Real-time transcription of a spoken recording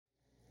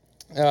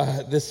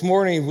This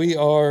morning we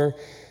are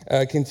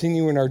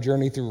continuing our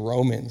journey through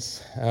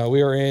Romans.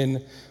 We are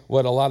in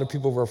what a lot of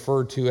people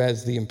refer to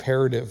as the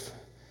imperative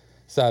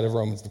side of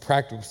Romans, the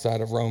practical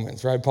side of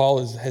Romans, right?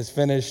 Paul has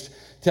finished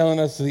telling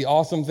us the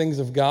awesome things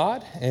of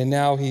God, and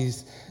now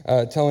he's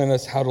telling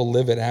us how to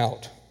live it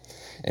out.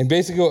 And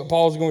basically what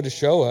Paul is going to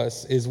show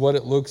us is what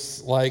it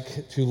looks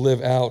like to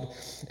live out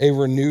a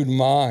renewed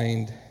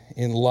mind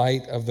in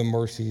light of the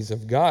mercies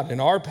of God. In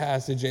our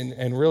passage,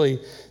 and really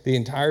the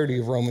entirety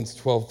of Romans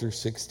 12 through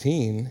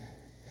 16,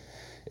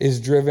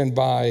 is driven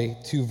by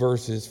two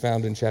verses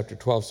found in chapter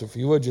 12. So if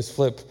you would just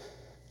flip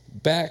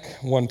back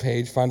one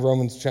page, find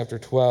Romans chapter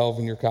 12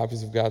 in your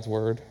copies of God's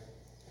Word,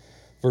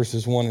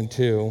 verses 1 and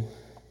 2.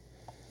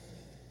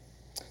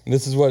 And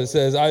this is what it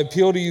says: I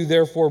appeal to you,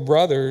 therefore,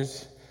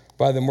 brothers,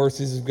 by the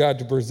mercies of God,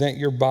 to present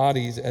your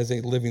bodies as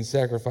a living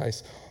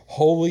sacrifice,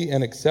 holy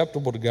and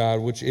acceptable to God,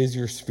 which is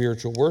your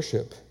spiritual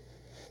worship.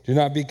 Do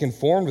not be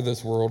conformed to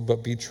this world,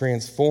 but be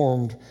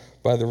transformed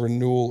by the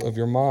renewal of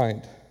your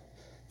mind,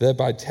 that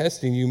by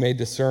testing you may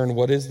discern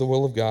what is the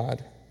will of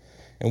God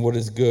and what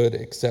is good,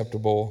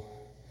 acceptable,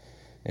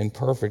 and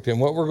perfect. And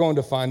what we're going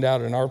to find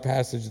out in our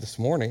passage this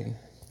morning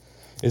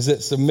is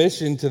that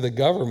submission to the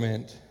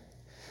government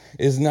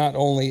is not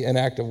only an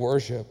act of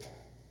worship,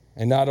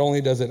 and not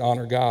only does it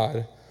honor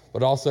God,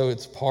 but also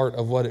it's part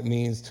of what it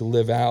means to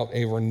live out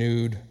a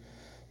renewed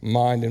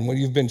mind. And when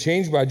you've been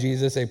changed by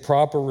Jesus, a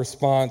proper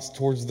response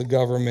towards the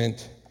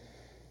government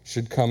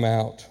should come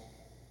out.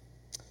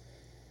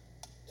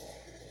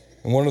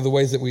 And one of the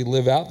ways that we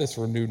live out this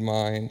renewed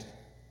mind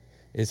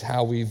is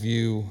how we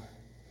view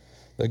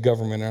the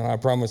government. And I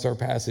promise our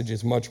passage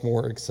is much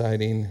more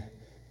exciting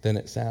than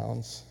it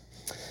sounds.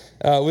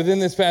 Within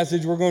this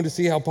passage, we're going to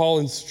see how Paul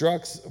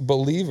instructs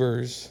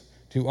believers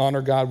to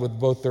honor God with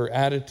both their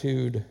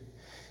attitude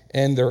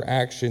and their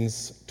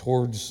actions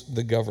towards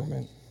the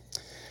government.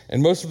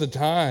 And most of the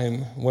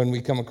time, when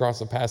we come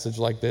across a passage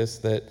like this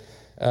that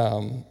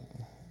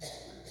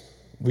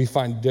we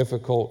find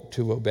difficult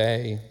to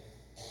obey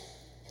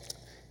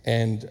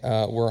and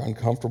we're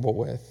uncomfortable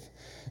with,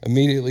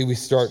 immediately we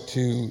start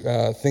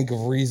to think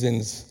of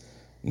reasons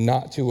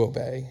not to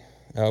obey.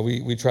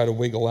 We try to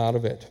wiggle out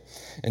of it.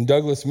 And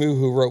Douglas Moo,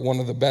 who wrote one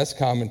of the best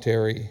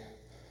commentary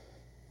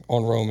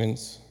on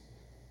Romans,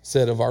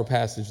 said of our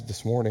passage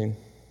this morning,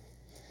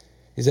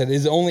 he said, it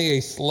is only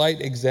a slight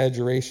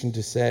exaggeration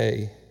to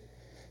say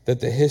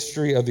that the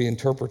history of the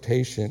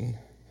interpretation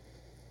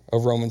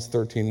of Romans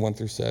 13, 1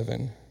 through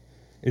 7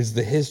 is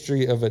the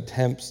history of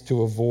attempts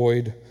to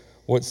avoid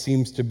what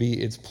seems to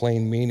be its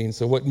plain meaning.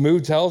 So what Moo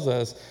tells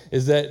us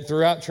is that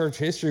throughout church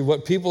history,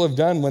 what people have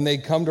done when they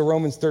come to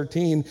Romans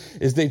 13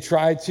 is they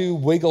try to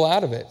wiggle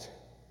out of it.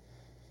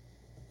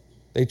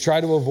 They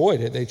try to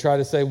avoid it. They try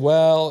to say,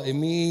 well, it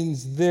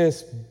means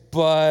this,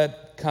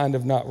 but kind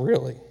of not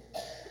really.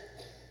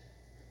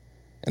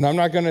 And I'm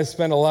not going to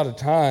spend a lot of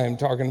time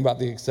talking about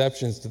the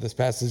exceptions to this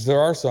passage. There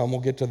are some.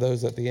 We'll get to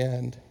those at the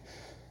end.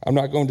 I'm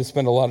not going to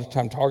spend a lot of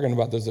time talking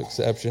about those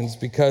exceptions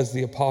because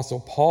the Apostle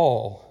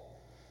Paul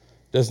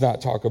does not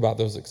talk about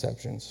those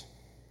exceptions.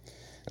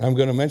 And I'm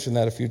going to mention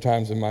that a few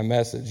times in my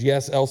message.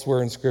 Yes,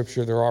 elsewhere in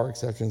Scripture there are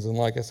exceptions, and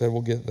like I said,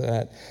 we'll get to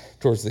that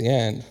towards the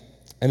end.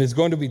 And it's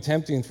going to be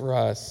tempting for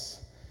us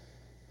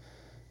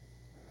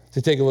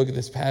to take a look at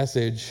this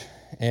passage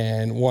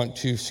and want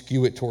to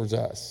skew it towards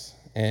us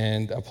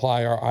and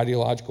apply our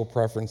ideological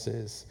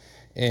preferences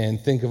and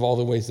think of all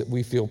the ways that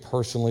we feel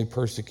personally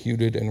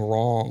persecuted and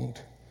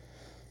wronged.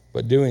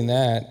 But doing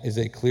that is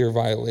a clear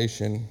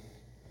violation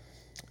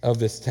of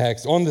this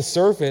text. On the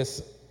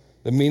surface,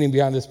 the meaning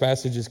behind this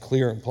passage is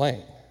clear and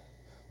plain.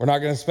 We're not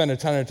going to spend a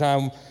ton of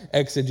time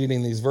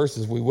exegeting these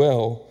verses. We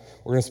will.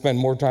 We're going to spend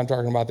more time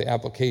talking about the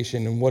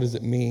application and what does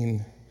it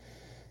mean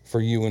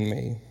for you and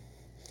me.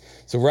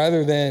 So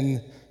rather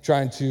than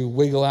trying to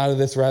wiggle out of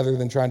this, rather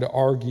than trying to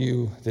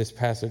argue this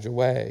passage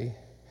away,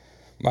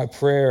 my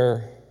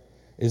prayer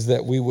is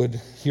that we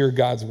would hear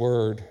God's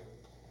word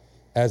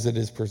as it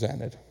is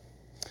presented.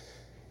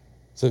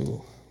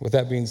 So with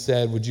that being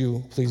said, would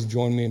you please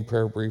join me in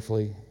prayer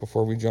briefly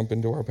before we jump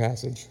into our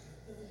passage?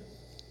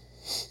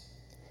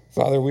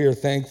 Father, we are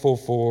thankful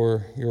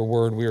for your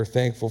word. We are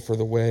thankful for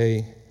the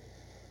way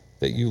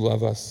that you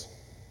love us.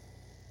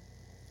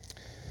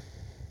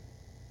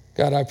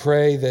 God, I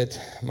pray that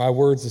my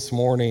words this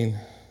morning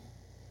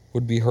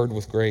would be heard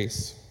with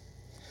grace.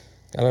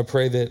 God, I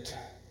pray that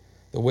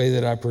the way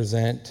that I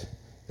present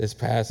this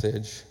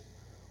passage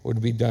would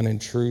be done in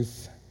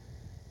truth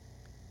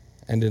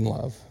and in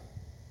love.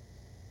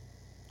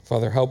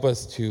 Father, help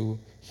us to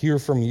hear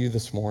from you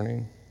this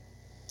morning.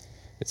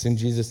 It's in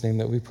Jesus' name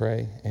that we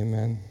pray.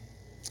 Amen.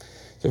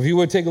 So if you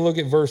would take a look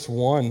at verse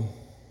 1.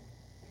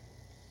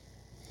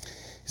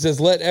 He says,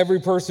 let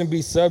every person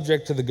be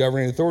subject to the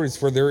governing authorities,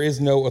 for there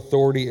is no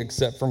authority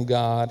except from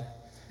God,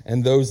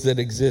 and those that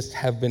exist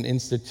have been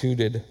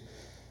instituted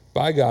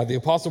by God. The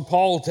Apostle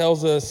Paul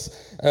tells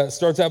us,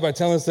 starts out by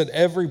telling us that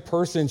every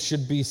person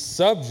should be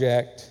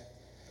subject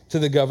to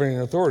the governing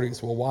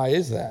authorities. Well, why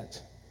is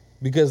that?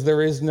 because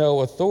there is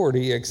no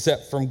authority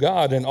except from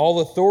God, and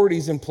all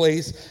authorities in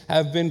place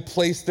have been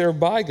placed there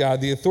by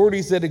God. The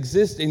authorities that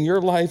exist in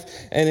your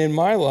life and in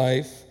my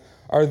life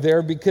are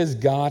there because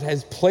God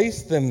has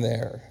placed them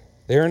there.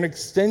 They're an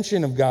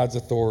extension of God's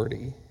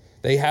authority.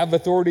 They have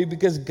authority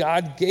because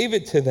God gave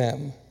it to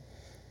them.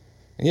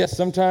 And yes,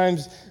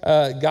 sometimes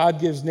God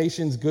gives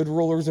nations good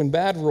rulers and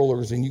bad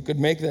rulers, and you could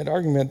make that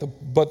argument,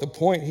 but the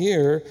point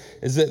here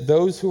is that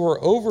those who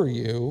are over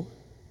you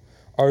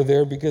are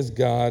there because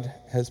God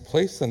has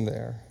placed them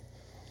there.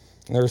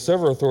 And there are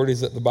several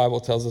authorities that the Bible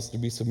tells us to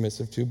be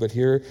submissive to, but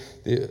here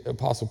the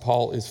Apostle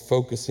Paul is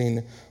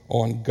focusing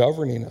on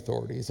governing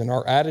authorities, and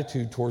our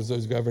attitude towards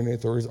those governing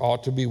authorities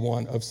ought to be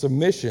one of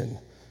submission.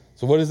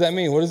 So what does that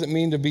mean? What does it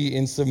mean to be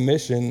in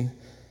submission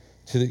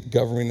to the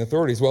governing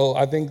authorities? Well,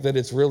 I think that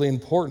it's really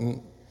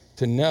important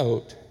to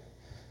note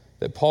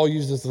that Paul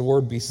uses the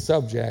word be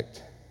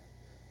subject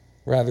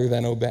rather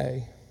than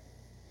obey.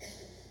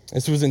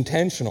 This was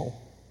intentional.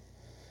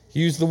 He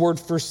used the word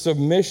for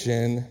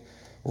submission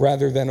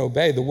rather than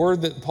obey. The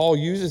word that Paul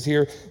uses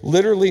here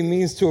literally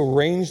means to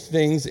arrange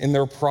things in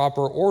their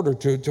proper order,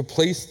 to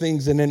place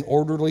things in an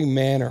orderly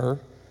manner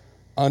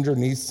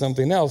underneath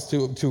something else,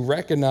 to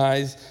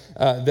recognize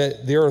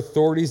that there are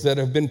authorities that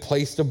have been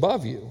placed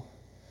above you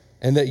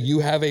and that you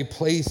have a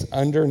place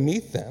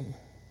underneath them.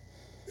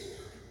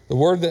 The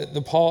word that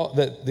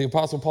the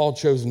Apostle Paul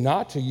chose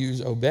not to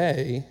use,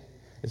 obey,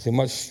 is a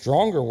much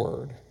stronger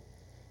word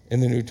in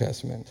the New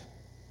Testament.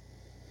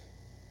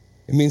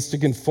 It means to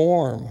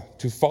conform,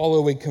 to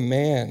follow a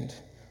command,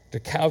 to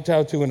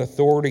kowtow to an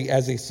authority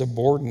as a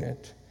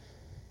subordinate.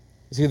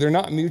 See, they're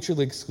not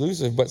mutually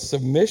exclusive, but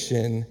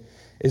submission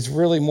is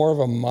really more of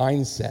a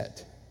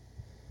mindset.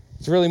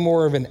 It's really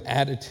more of an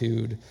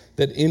attitude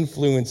that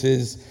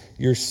influences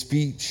your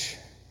speech,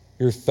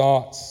 your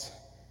thoughts,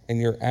 and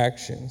your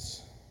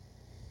actions.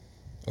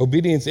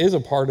 Obedience is a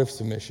part of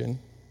submission,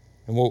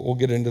 and we'll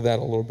get into that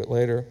a little bit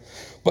later.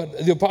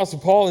 But the Apostle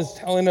Paul is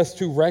telling us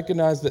to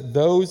recognize that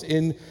those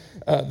in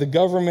the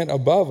government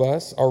above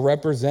us, our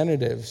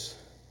representatives,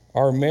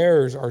 our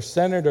mayors, our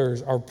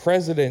senators, our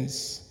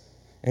presidents,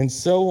 and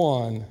so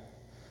on,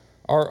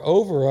 are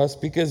over us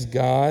because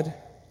God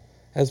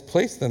has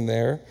placed them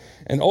there.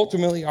 And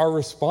ultimately, our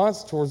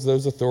response towards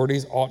those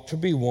authorities ought to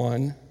be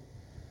one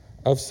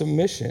of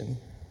submission.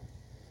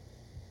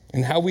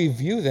 And how we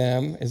view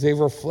them is a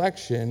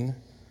reflection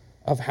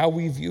of how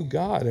we view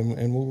God.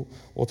 And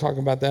we'll talk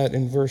about that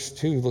in verse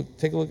 2.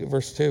 Take a look at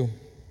verse 2.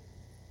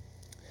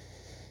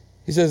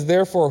 He says,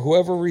 therefore,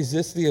 whoever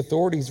resists the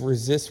authorities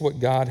resists what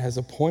God has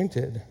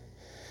appointed,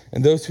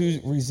 and those who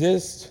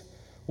resist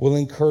will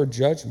incur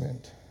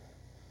judgment.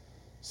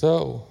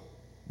 So,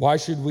 why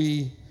should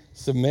we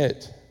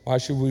submit? Why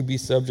should we be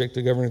subject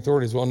to governing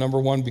authorities? Well, number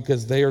one,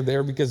 because they are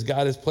there because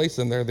God has placed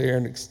them there. They are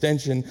an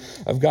extension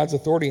of God's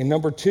authority. And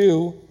number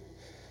two,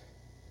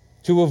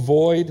 to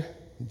avoid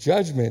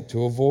judgment,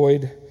 to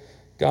avoid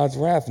God's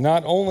wrath.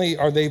 Not only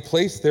are they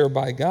placed there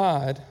by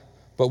God,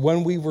 but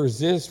when we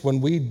resist, when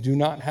we do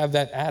not have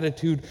that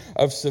attitude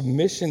of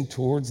submission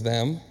towards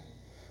them,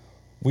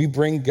 we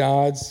bring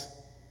God's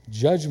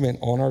judgment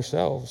on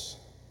ourselves.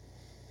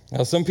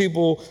 Now, some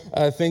people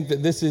think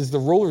that this is the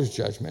ruler's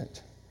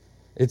judgment.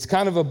 It's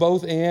kind of a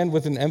both and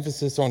with an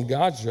emphasis on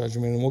God's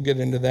judgment, and we'll get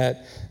into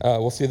that.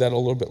 We'll see that a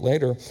little bit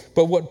later.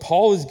 But what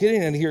Paul is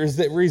getting at here is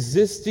that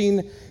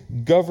resisting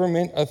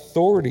government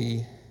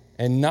authority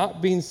and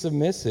not being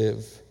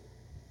submissive,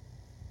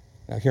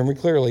 now hear me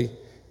clearly,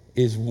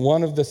 is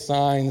one of the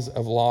signs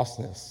of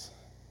lostness.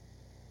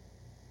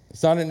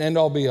 It's not an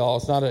end-all be-all.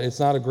 It's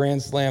not a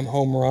grand slam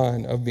home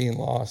run of being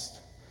lost.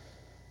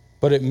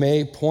 But it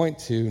may point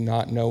to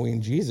not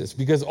knowing Jesus,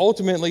 because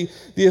ultimately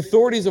the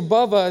authorities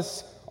above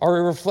us are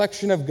a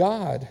reflection of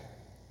God.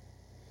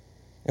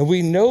 And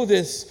we know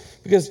this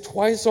because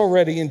twice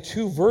already in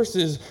 2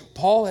 verses,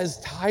 Paul has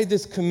tied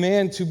this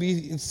command to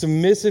be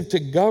submissive to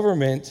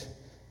government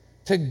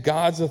to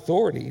God's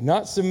authority.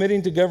 Not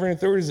submitting to governing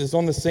authorities is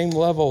on the same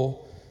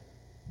level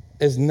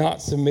as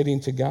not submitting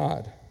to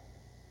God.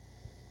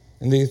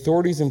 And the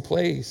authorities in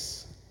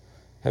place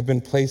have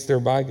been placed there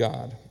by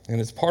God. And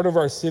it's part of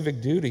our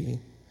civic duty,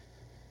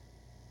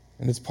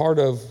 and it's part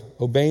of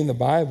obeying the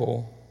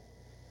Bible,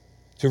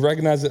 to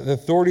recognize that the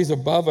authorities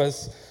above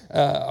us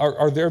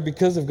are there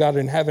because of God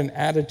and have an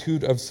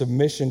attitude of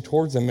submission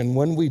towards them. And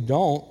when we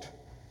don't,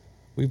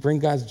 we bring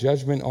God's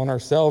judgment on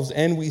ourselves,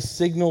 and we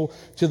signal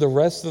to the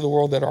rest of the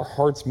world that our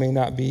hearts may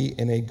not be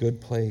in a good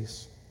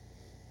place.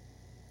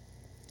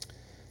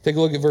 Take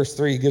a look at verse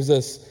 3. It gives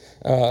us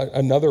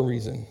another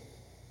reason.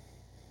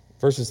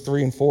 Verses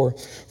 3 and 4.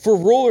 For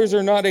rulers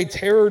are not a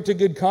terror to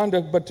good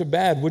conduct, but to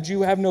bad. Would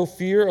you have no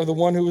fear of the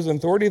one who is in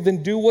authority?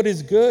 Then do what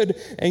is good,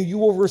 and you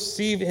will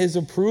receive his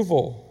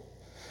approval.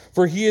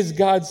 For he is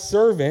God's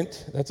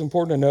servant, that's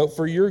important to note,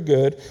 for your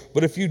good.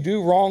 But if you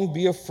do wrong,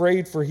 be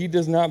afraid, for he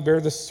does not bear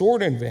the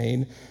sword in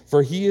vain.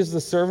 For he is the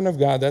servant of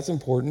God, that's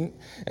important,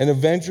 an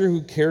avenger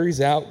who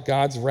carries out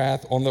God's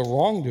wrath on the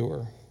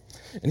wrongdoer.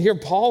 And here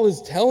Paul is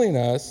telling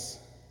us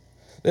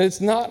that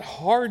it's not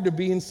hard to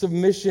be in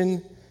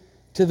submission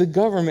to the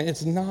government,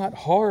 it's not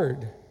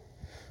hard.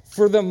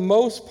 For the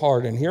most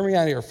part, and hear me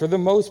out here, for the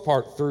most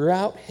part,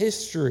 throughout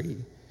history,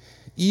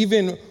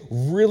 even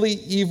really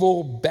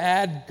evil,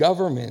 bad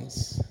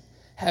governments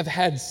have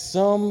had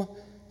some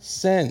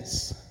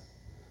sense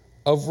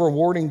of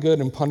rewarding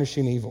good and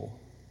punishing evil.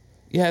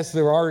 Yes,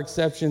 there are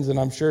exceptions, and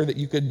I'm sure that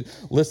you could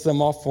list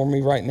them off for me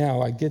right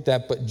now. I get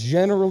that. But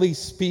generally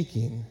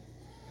speaking,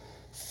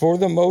 for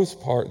the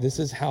most part, this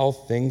is how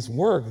things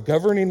work.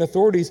 Governing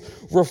authorities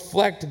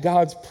reflect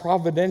God's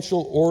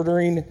providential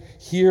ordering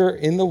here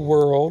in the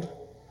world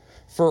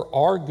for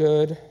our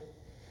good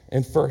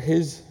and for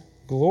his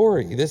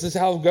glory. This is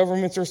how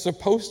governments are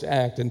supposed to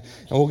act. And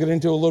we'll get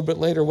into a little bit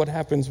later what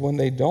happens when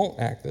they don't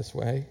act this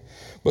way.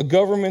 But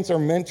governments are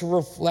meant to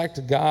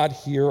reflect God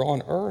here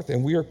on earth.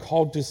 And we are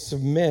called to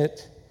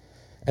submit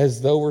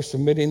as though we're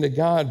submitting to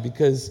God,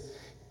 because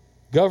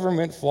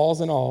government,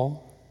 flaws and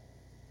all,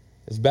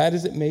 as bad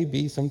as it may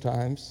be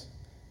sometimes,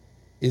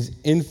 is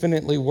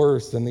infinitely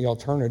worse than the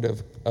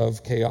alternative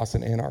of chaos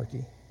and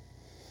anarchy.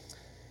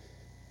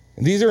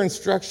 And these are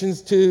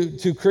instructions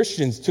to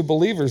Christians, to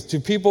believers, to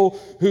people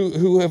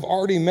who have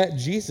already met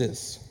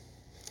Jesus.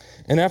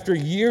 And after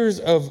years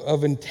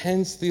of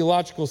intense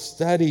theological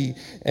study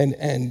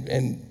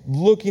and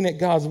looking at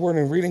God's word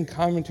and reading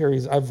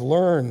commentaries, I've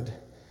learned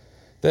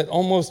that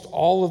almost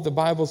all of the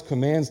Bible's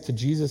commands to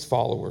Jesus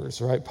followers,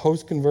 right,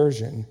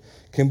 post-conversion,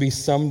 can be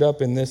summed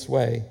up in this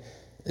way: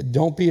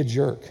 don't be a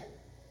jerk.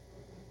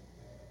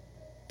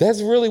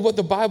 That's really what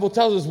the Bible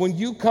tells us. When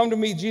you come to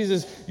meet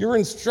Jesus, your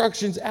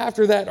instructions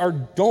after that are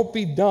don't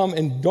be dumb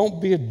and don't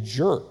be a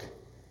jerk,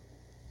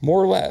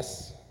 more or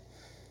less.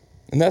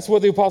 And that's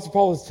what the Apostle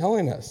Paul is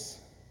telling us,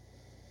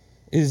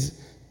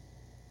 is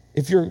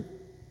if you're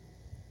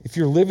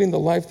living the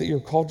life that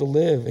you're called to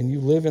live and you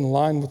live in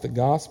line with the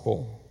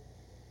gospel,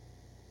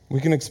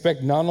 we can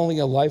expect not only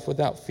a life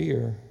without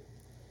fear,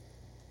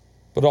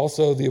 but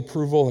also the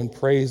approval and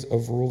praise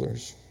of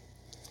rulers.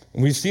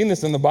 And we've seen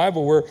this in the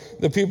Bible where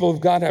the people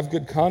of God have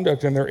good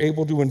conduct and they're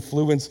able to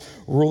influence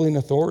ruling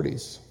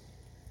authorities.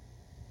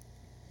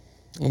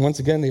 And once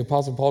again, the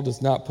Apostle Paul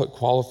does not put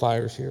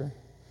qualifiers here.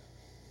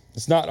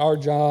 It's not our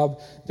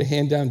job to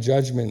hand down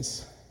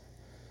judgments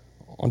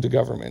onto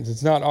governments.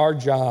 It's not our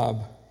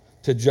job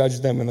to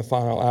judge them in the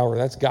final hour.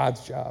 That's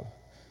God's job.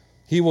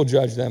 He will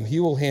judge them. He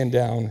will hand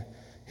down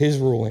his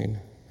ruling.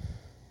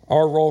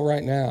 Our role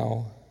right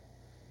now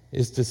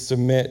is to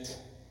submit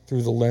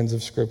through the lens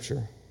of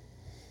Scripture.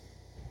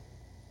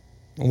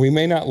 And we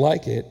may not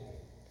like it,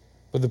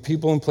 but the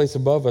people in place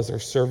above us are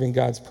serving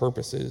God's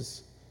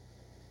purposes.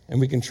 And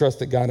we can trust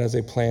that God has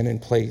a plan in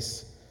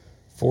place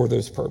for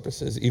those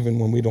purposes, even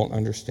when we don't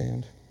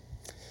understand.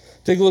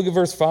 Take a look at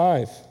verse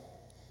 5.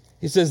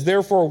 He says,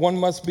 therefore, one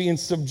must be in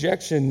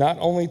subjection, not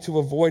only to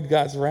avoid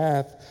God's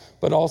wrath,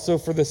 but also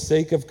for the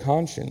sake of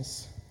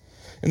conscience.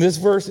 And this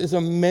verse is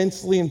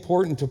immensely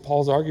important to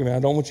Paul's argument. I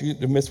don't want you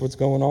to miss what's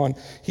going on.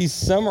 He's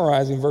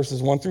summarizing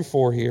verses 1 through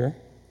 4 here.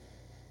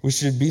 We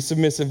should be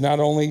submissive not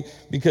only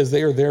because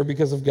they are there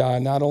because of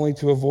God, not only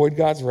to avoid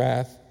God's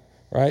wrath,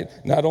 right?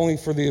 Not only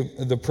for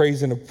the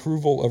praise and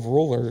approval of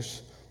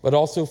rulers, but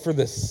also for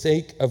the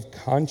sake of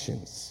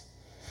conscience.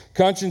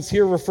 Conscience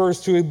here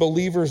refers to a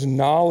believer's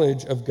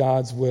knowledge of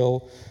God's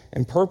will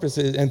and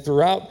purposes. And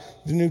throughout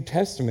the New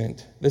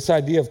Testament, this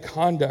idea of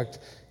conduct,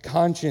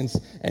 conscience,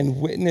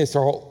 and witness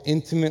are all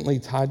intimately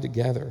tied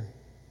together.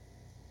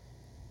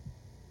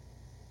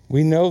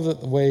 We know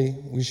that the way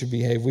we should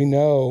behave. We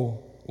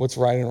know what's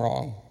right and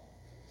wrong.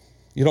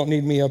 You don't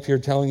need me up here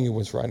telling you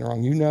what's right and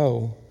wrong. You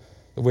know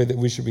the way that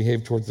we should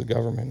behave towards the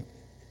government.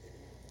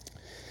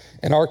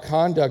 And our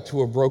conduct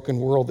to a broken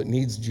world that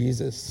needs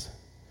Jesus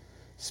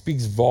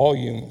speaks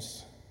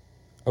volumes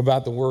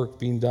about the work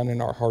being done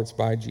in our hearts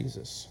by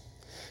Jesus.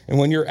 And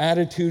when your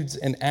attitudes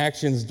and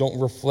actions don't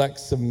reflect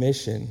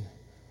submission,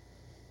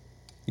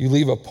 you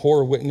leave a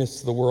poor witness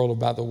to the world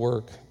about the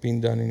work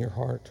being done in your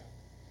heart.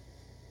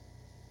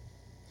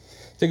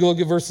 Take a look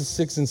at verses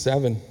 6 and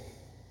 7.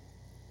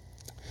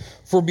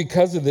 For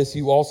because of this,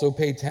 you also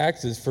pay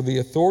taxes, for the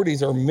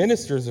authorities are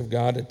ministers of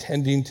God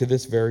attending to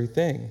this very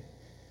thing.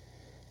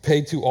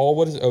 Pay to all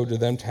what is owed to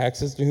them,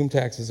 taxes to whom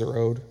taxes are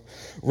owed,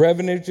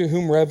 revenue to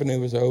whom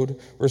revenue is owed,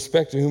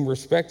 respect to whom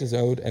respect is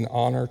owed, and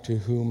honor to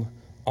whom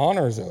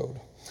honor is owed.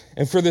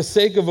 And for the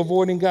sake of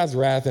avoiding God's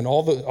wrath and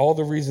all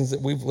the reasons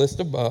that we've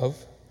listed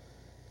above,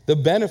 the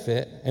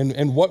benefit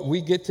and what we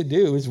get to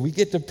do is we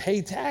get to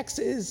pay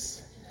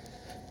taxes.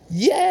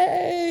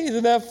 Yay!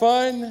 Isn't that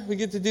fun? We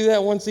get to do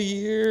that once a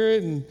year,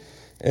 and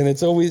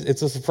it's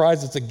a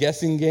surprise. It's a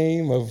guessing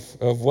game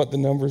of what the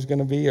number is going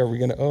to be. Are we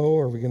going to owe?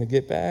 Are we going to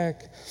get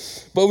back?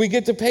 But we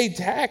get to pay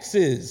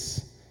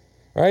taxes,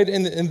 right?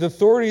 And the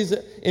authorities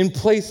in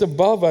place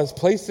above us,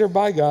 placed there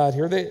by God,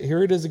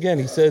 here it is again.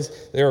 He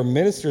says they are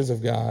ministers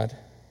of God,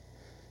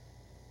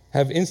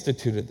 have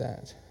instituted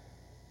that.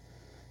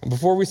 And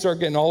before we start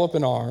getting all up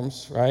in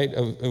arms, right,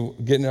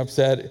 of getting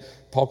upset,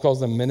 Paul calls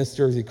them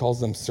ministers, he calls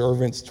them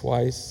servants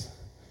twice.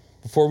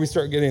 Before we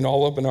start getting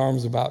all up in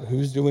arms about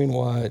who's doing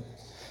what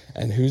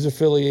and who's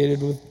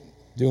affiliated with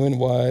doing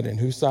what and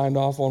who signed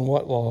off on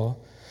what law,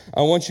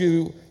 I want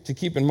you to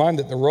keep in mind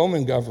that the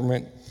Roman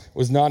government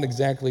was not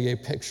exactly a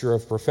picture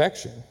of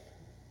perfection.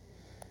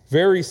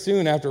 Very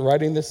soon after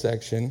writing this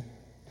section,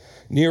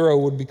 Nero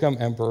would become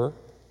emperor,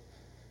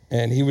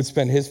 and he would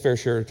spend his fair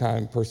share of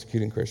time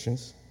persecuting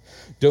Christians.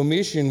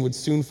 Domitian would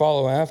soon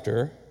follow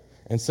after,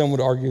 and some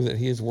would argue that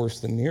he is worse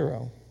than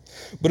Nero.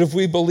 But if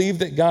we believe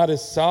that God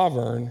is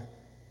sovereign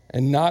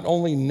and not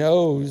only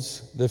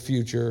knows the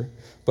future,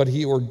 but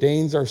he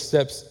ordains our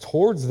steps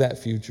towards that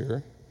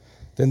future,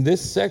 then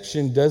this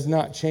section does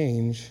not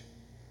change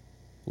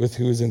with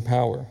who is in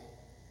power.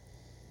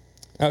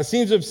 Now, it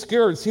seems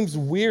obscure, it seems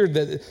weird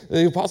that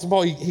the Apostle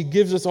Paul, he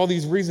gives us all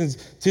these reasons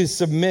to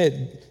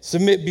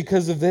submit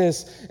because of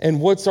this. And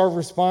what's our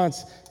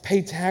response?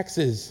 Pay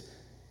taxes.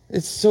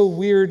 It's so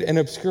weird and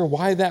obscure.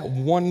 Why that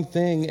one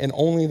thing and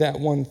only that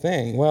one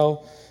thing?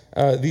 Well,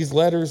 these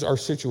letters are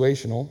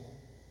situational.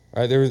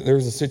 Right?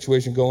 There's a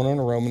situation going on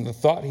in Rome, and the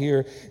thought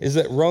here is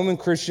that Roman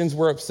Christians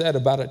were upset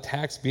about a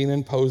tax being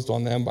imposed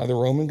on them by the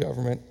Roman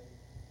government,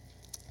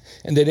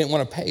 and they didn't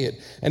want to pay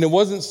it. And it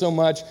wasn't so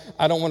much,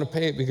 I don't want to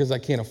pay it because I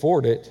can't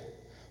afford it,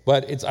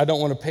 but it's I don't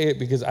want to pay it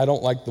because I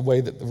don't like the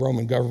way that the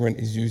Roman government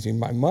is using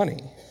my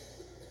money.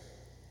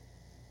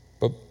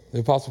 But the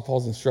Apostle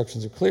Paul's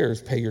instructions are clear,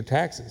 is pay your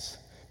taxes.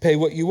 Pay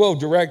what you owe,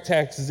 direct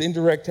taxes,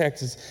 indirect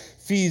taxes,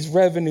 fees,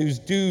 revenues,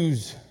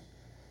 dues.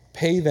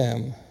 Pay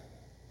them.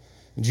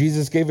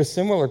 Jesus gave a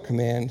similar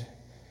command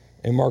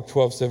in Mark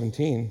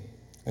 12:17.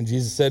 And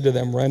Jesus said to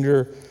them,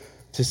 render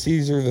to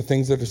Caesar the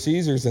things that are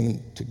Caesar's,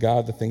 and to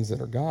God the things that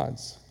are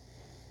God's.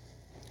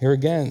 Here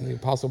again, the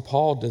Apostle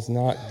Paul does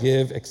not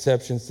give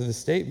exceptions to the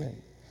statement.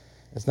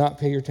 It's not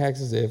pay your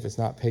taxes if, it's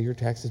not pay your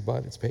taxes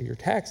but, it's pay your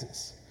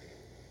taxes.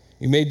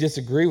 You may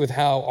disagree with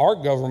how our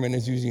government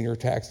is using your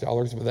tax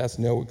dollars, but that's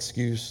no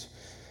excuse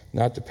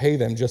not to pay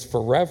them. Just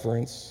for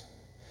reference,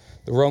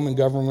 the Roman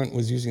government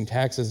was using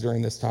taxes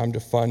during this time to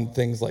fund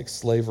things like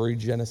slavery,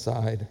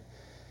 genocide,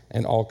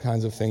 and all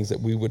kinds of things that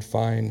we would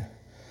find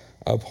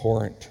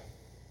abhorrent.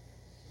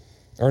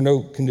 There are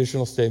no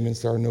conditional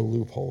statements, there are no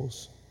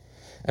loopholes.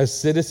 As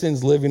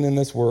citizens living in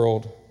this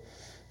world,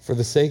 for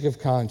the sake of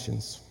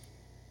conscience,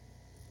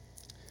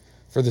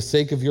 for the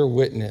sake of your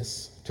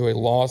witness to a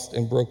lost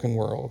and broken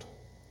world,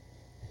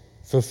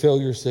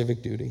 fulfill your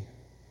civic duty.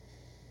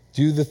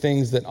 Do the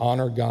things that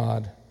honor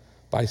God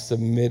by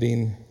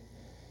submitting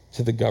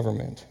to the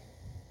government.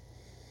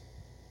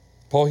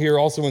 Paul here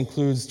also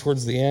includes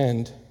towards the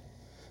end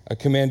a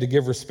command to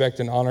give respect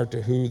and honor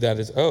to who that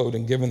is owed,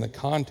 and given the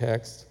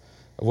context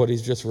of what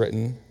he's just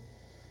written,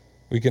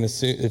 we can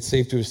assume, it's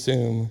safe to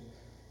assume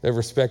that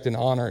respect and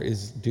honor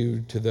is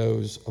due to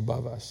those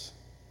above us.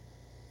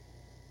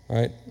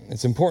 Right?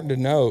 It's important to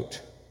note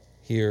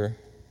here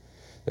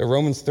that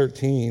Romans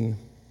 13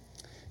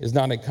 is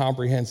not a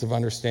comprehensive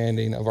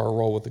understanding of our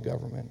role with the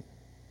government.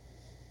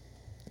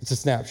 It's a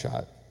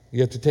snapshot. You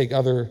have to take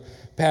other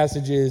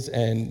passages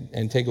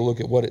and take a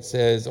look at what it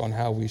says on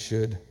how we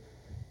should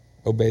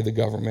obey the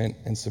government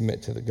and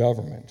submit to the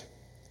government.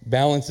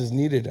 Balance is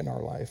needed in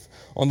our life.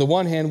 On the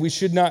one hand, we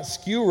should not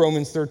skew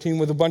Romans 13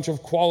 with a bunch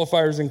of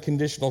qualifiers and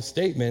conditional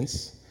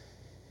statements.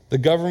 The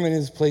government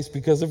is placed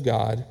because of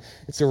God.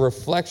 It's a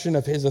reflection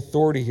of his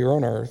authority here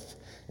on earth,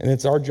 and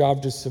it's our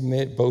job to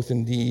submit both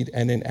in deed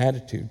and in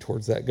attitude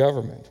towards that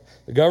government.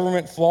 The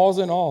government, flaws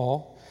and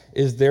all,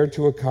 is there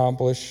to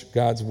accomplish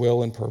God's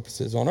will and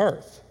purposes on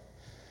earth.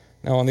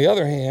 Now, on the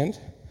other hand,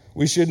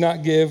 we should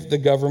not give the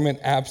government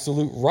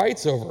absolute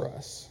rights over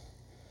us.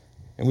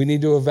 And we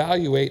need to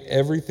evaluate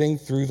everything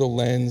through the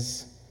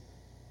lens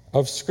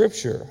of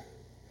Scripture,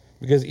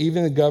 because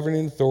even the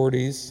governing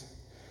authorities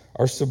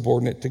are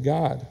subordinate to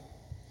God.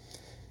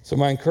 So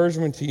my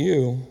encouragement to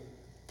you,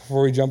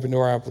 before we jump into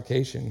our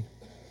application,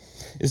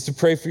 is to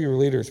pray for your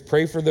leaders.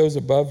 Pray for those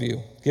above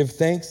you. Give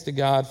thanks to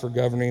God for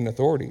governing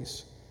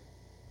authorities.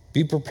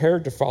 Be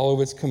prepared to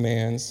follow its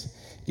commands,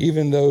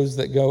 even those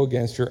that go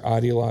against your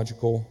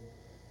ideological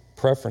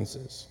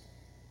preferences.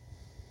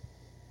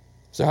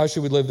 So how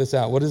should we live this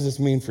out? What does this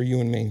mean for you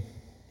and me?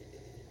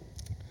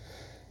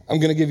 I'm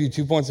going to give you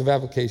 2 points of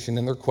application,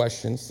 and they're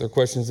questions. They're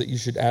questions that you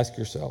should ask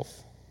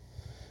yourself.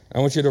 I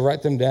want you to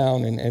write them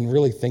down and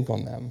really think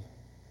on them,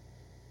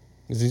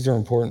 because these are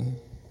important.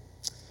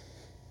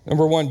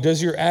 Number 1,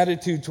 does your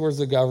attitude towards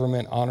the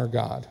government honor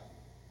God?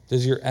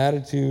 Does your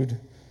attitude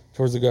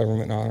towards the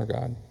government honor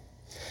God?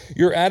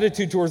 Your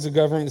attitude towards the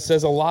government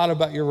says a lot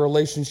about your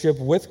relationship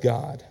with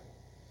God.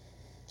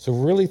 So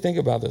really think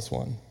about this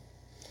one.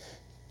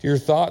 Do your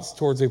thoughts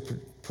towards a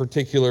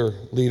particular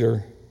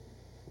leader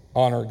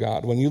honor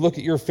God? When you look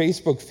at your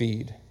Facebook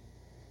feed,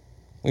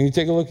 when you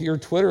take a look at your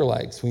Twitter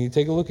likes, when you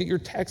take a look at your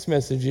text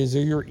messages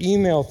or your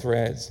email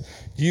threads,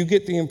 do you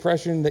get the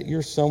impression that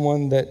you're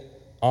someone that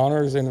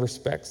honors and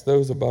respects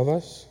those above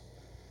us?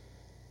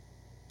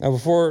 Now,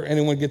 before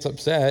anyone gets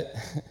upset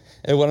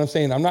at what I'm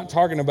saying, I'm not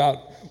talking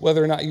about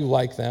whether or not you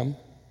like them.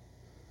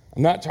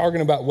 I'm not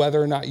talking about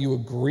whether or not you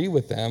agree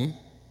with them,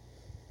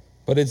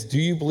 but it's, do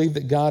you believe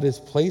that God has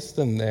placed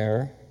them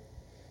there,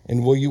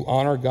 and will you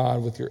honor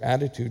God with your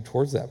attitude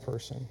towards that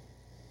person?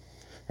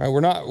 Right? We're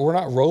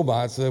not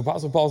robots. The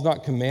Apostle Paul's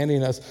not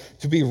commanding us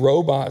to be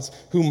robots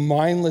who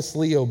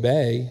mindlessly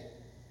obey,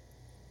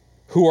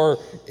 who are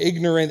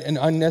ignorant and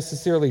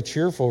unnecessarily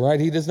cheerful, right?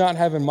 He does not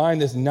have in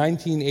mind this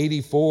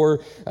 1984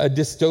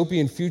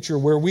 dystopian future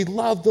where we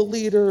love the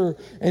leader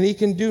and he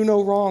can do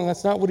no wrong.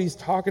 That's not what he's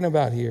talking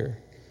about here.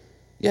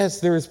 Yes,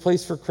 there is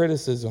place for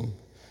criticism,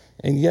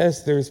 and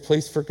yes, there is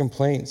place for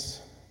complaints.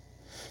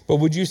 But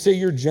would you say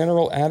your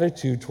general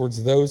attitude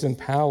towards those in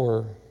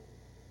power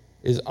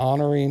is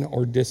honoring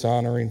or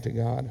dishonoring to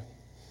God?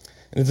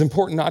 And it's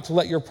important not to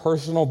let your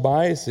personal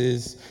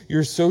biases,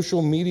 your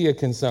social media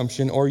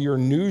consumption, or your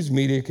news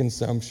media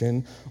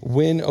consumption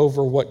win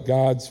over what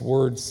God's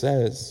word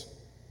says.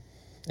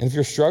 And if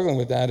you're struggling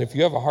with that, if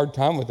you have a hard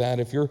time with that,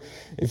 if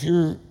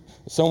you're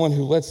someone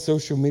who lets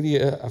social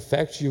media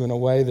affect you in a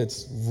way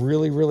that's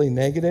really, really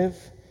negative,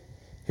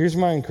 here's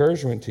my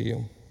encouragement to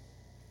you.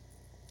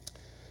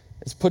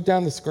 It's put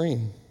down the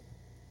screen.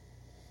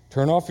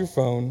 Turn off your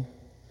phone.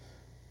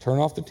 Turn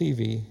off the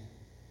TV.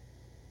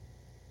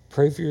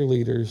 Pray for your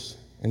leaders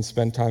and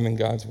spend time in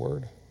God's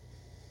word.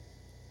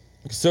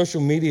 Because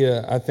social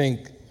media, I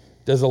think,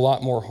 does a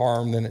lot more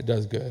harm than it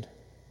does good.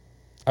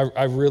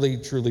 I really,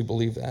 truly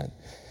believe that.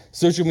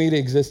 Social media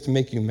exists to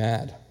make you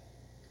mad.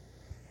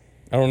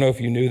 I don't know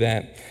if you knew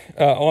that.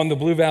 On the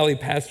Blue Valley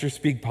Pastor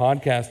Speak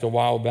podcast a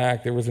while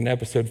back, there was an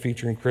episode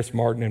featuring Chris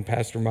Martin and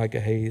Pastor Micah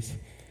Hayes.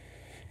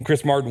 And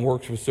Chris Martin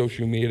works with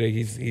social media.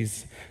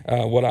 He's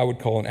what I would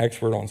call an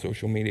expert on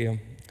social media.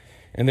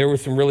 And there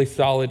was some really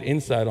solid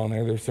insight on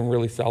there. There was some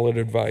really solid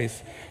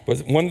advice. But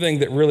one thing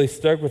that really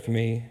stuck with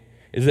me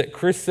is that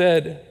Chris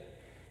said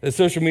that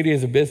social media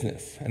is a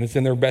business, and it's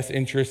in their best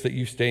interest that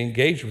you stay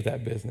engaged with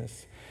that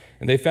business.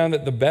 And they found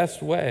that the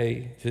best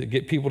way to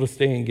get people to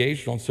stay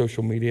engaged on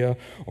social media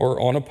or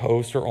on a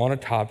post or on a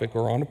topic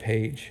or on a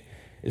page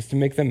is to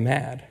make them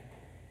mad.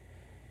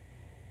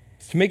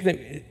 It's to make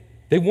them,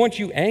 they want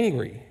you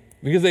angry,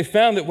 because they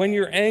found that when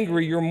you're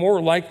angry, you're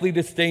more likely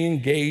to stay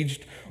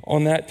engaged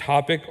on that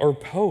topic or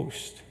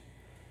post.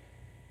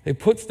 They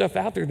put stuff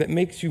out there that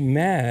makes you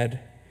mad,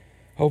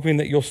 hoping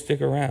that you'll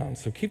stick around.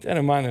 So keep that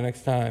in mind the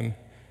next time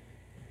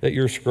that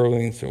you're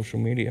scrolling social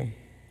media.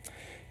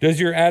 Does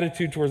your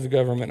attitude towards the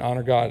government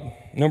honor God?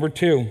 Number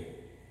 2,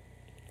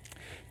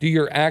 do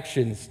your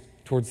actions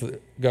towards the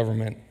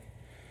government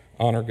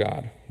honor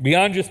God?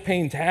 Beyond just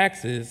paying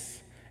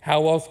taxes,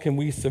 how else can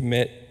we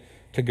submit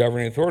to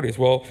governing authorities?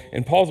 Well,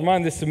 in Paul's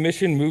mind, this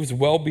submission moves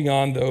well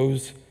beyond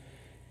those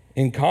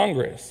in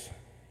Congress.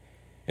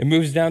 It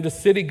moves down to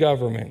city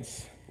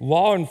governments,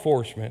 law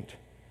enforcement,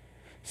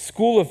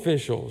 school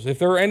officials. If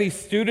there are any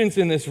students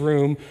in this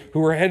room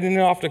who are heading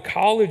off to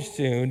college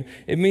soon,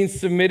 it means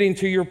submitting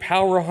to your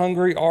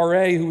power-hungry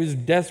RA who is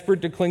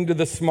desperate to cling to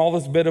the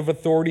smallest bit of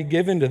authority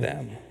given to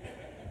them.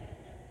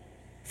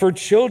 For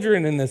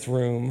children in this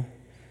room,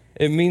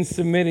 it means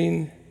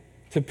submitting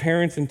to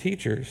parents and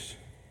teachers.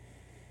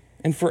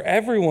 And for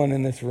everyone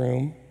in this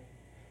room,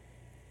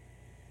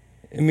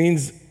 it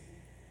means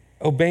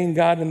obeying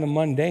God in the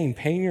mundane,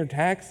 paying your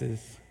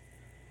taxes,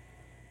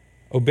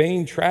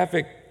 obeying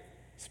traffic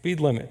speed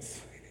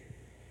limits,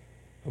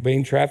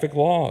 obeying traffic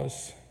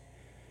laws.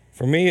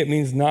 For me, it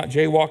means not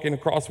jaywalking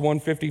across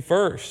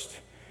 151st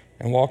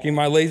and walking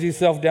my lazy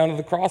self down to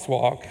the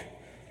crosswalk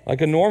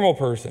like a normal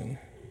person.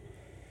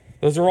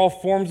 Those are all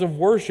forms of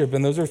worship,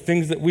 and those are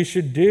things that we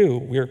should do.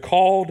 We are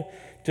called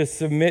to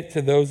submit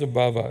to those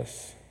above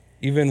us,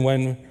 even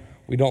when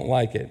we don't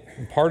like it.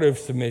 And part of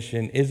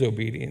submission is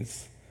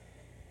obedience.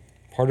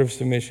 Part of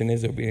submission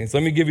is obedience.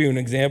 Let me give you an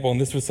example,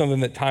 and this was something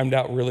that timed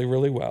out really,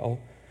 really well.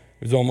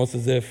 It was almost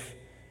as if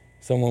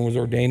someone was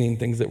ordaining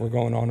things that were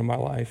going on in my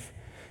life.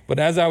 But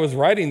as I was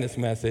writing this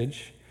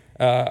message,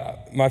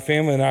 my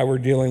family and I were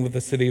dealing with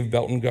the city of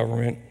Belton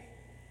government.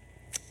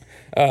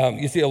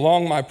 You see,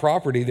 along my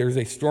property, there's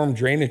a storm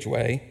drainage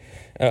way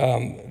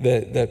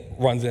that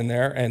runs in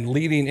there, and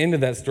leading into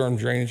that storm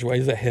drainage way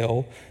is a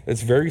hill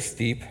that's very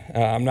steep.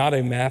 I'm not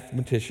a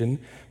mathematician,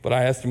 but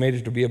I estimate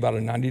it to be about a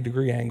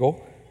 90-degree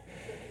angle,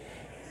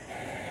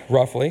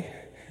 roughly.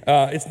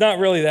 It's not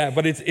really that,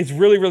 but it's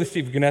really, really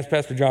steep. You can ask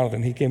Pastor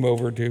Jonathan. He came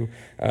over to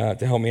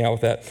help me out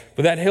with that.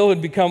 But that hill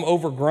had become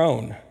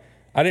overgrown.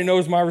 I didn't know it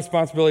was my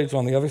responsibility. It's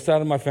on the other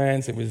side of my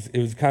fence. It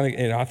was kind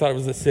of, I thought it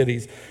was the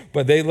city's,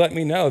 but they let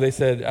me know. They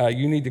said,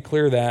 you need to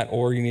clear that,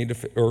 or you need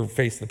to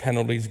face the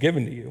penalties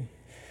given to you.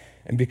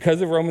 And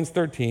because of Romans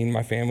 13,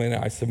 my family and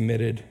I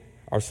submitted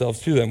ourselves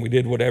to them. We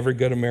did what every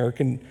good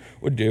American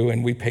would do,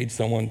 and we paid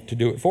someone to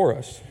do it for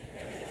us.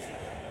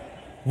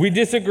 We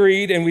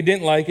disagreed and we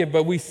didn't like it,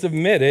 but we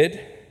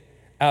submitted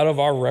out of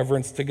our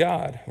reverence to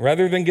God.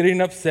 Rather than getting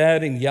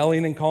upset and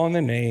yelling and calling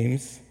them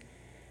names,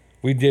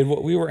 we did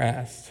what we were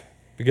asked,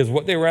 because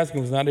what they were asking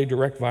was not a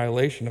direct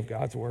violation of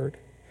God's word.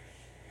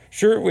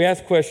 Sure, we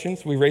asked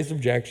questions, we raised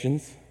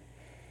objections,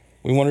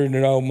 we wanted to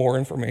know more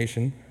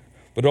information,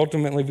 but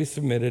ultimately we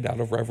submitted out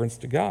of reverence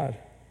to God.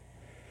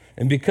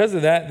 And because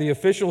of that, the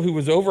official who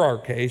was over our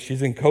case,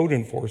 she's in code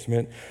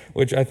enforcement,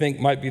 which I think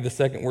might be the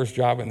second worst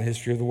job in the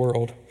history of the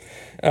world,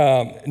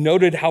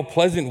 noted how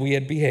pleasant we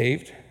had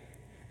behaved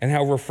and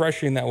how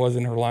refreshing that was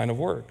in her line of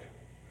work.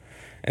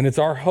 And it's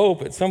our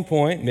hope at some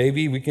point,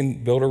 maybe we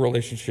can build a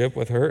relationship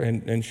with her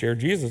and share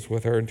Jesus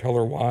with her and tell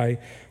her why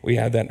we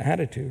had that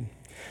attitude.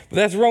 But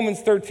that's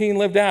Romans 13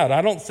 lived out.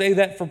 I don't say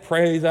that for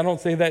praise. I don't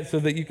say that so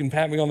that you can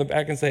pat me on the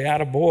back and say,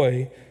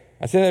 attaboy.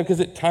 I say that because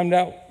it timed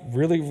out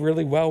really,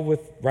 really well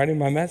with writing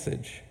my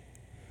message.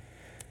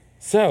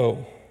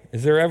 So,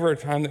 is there ever a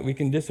time that we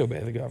can disobey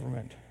the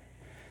government?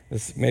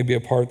 This may be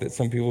a part that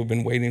some people have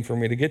been waiting for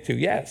me to get to.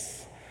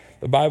 Yes,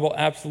 the Bible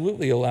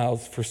absolutely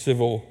allows for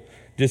civil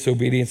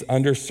disobedience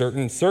under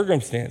certain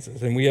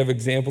circumstances, and we have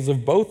examples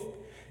of both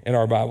in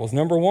our Bibles.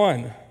 Number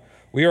one,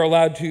 we are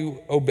allowed to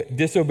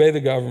disobey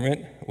the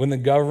government when the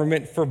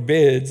government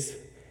forbids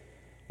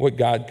what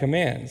God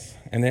commands.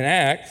 And in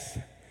Acts,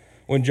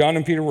 when John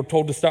and Peter were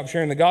told to stop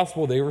sharing the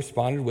gospel, they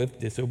responded with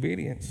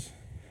disobedience.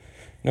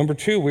 Number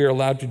two, we are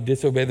allowed to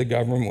disobey the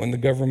government when the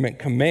government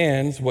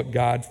commands what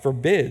God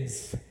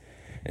forbids.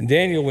 And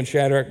Daniel, when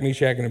Shadrach,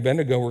 Meshach, and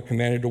Abednego were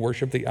commanded to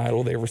worship the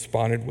idol, they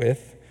responded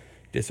with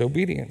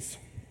disobedience.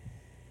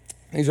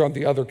 These aren't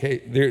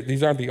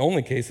the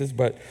only cases,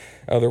 but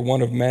they're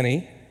one of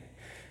many.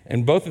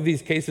 And both of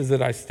these cases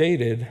that I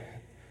stated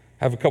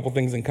have a couple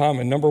things in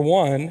common. Number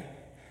one,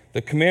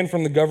 the command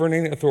from the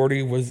governing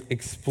authority was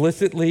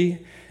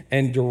explicitly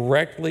and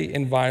directly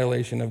in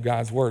violation of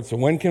God's word. So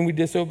when can we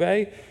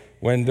disobey?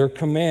 When their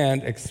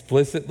command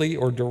explicitly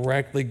or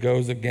directly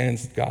goes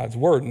against God's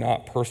word,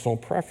 not personal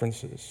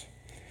preferences.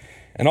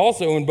 And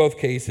also in both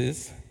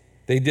cases,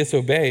 they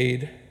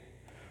disobeyed,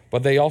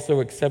 but they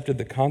also accepted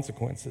the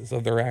consequences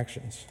of their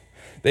actions.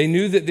 They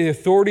knew that the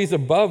authorities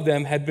above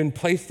them had been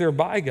placed there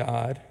by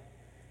God.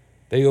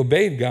 They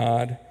obeyed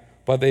God,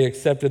 but they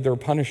accepted their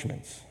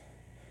punishments.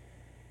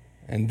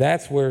 And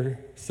that's where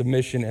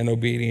submission and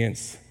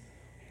obedience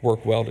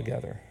work well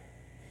together.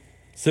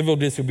 Civil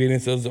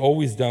disobedience is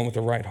always done with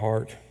the right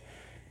heart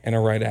and a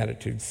right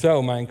attitude.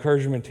 So my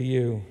encouragement to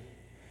you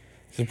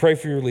is to pray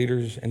for your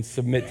leaders and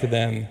submit to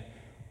them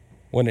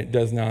when it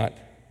does not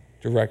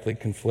directly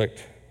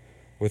conflict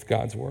with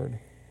God's word.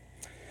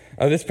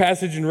 This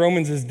passage in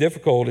Romans is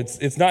difficult.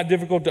 It's not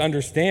difficult to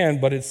understand,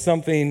 but it's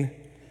something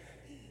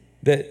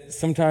that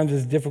sometimes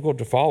is difficult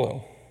to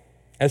follow.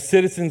 As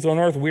citizens on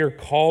earth, we are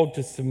called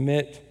to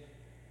submit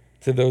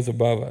to those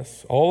above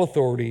us. All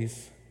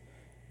authorities,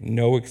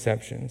 no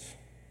exceptions.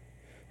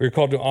 We are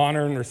called to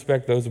honor and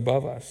respect those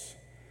above us,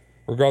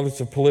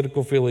 regardless of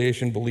political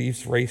affiliation,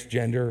 beliefs, race,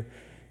 gender,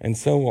 and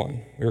so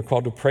on. We are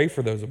called to pray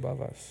for those above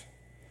us.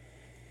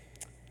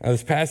 Now,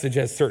 this passage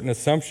has certain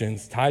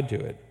assumptions tied to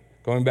it.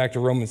 Going back to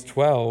Romans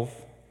 12,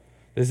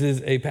 this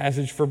is a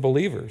passage for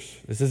believers.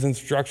 This is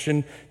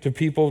instruction to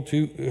people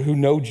who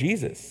know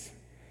Jesus.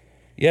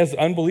 Yes,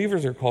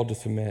 unbelievers are called to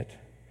submit.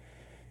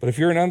 But if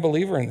you're an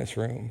unbeliever in this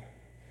room,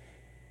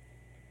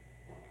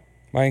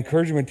 my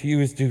encouragement to you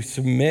is to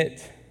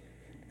submit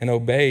and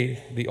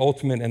obey the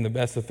ultimate and the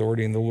best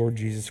authority in the Lord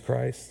Jesus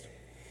Christ.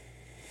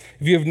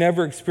 If you have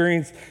never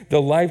experienced the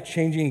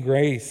life-changing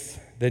grace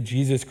that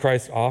Jesus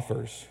Christ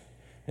offers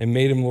and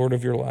made him Lord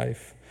of your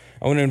life,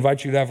 I want to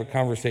invite you to have a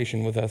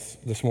conversation with us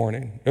this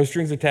morning. No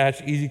strings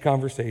attached, easy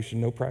conversation,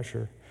 no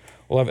pressure.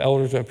 We'll have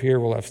elders up here,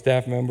 we'll have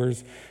staff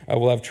members,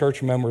 we'll have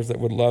church members that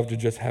would love to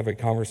just have a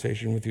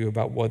conversation with you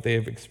about what they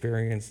have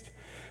experienced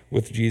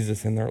with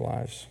Jesus in their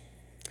lives.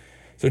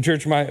 So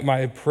church,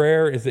 my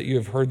prayer is that you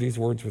have heard these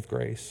words with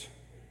grace.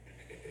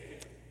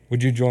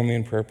 Would you join me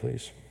in prayer,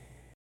 please?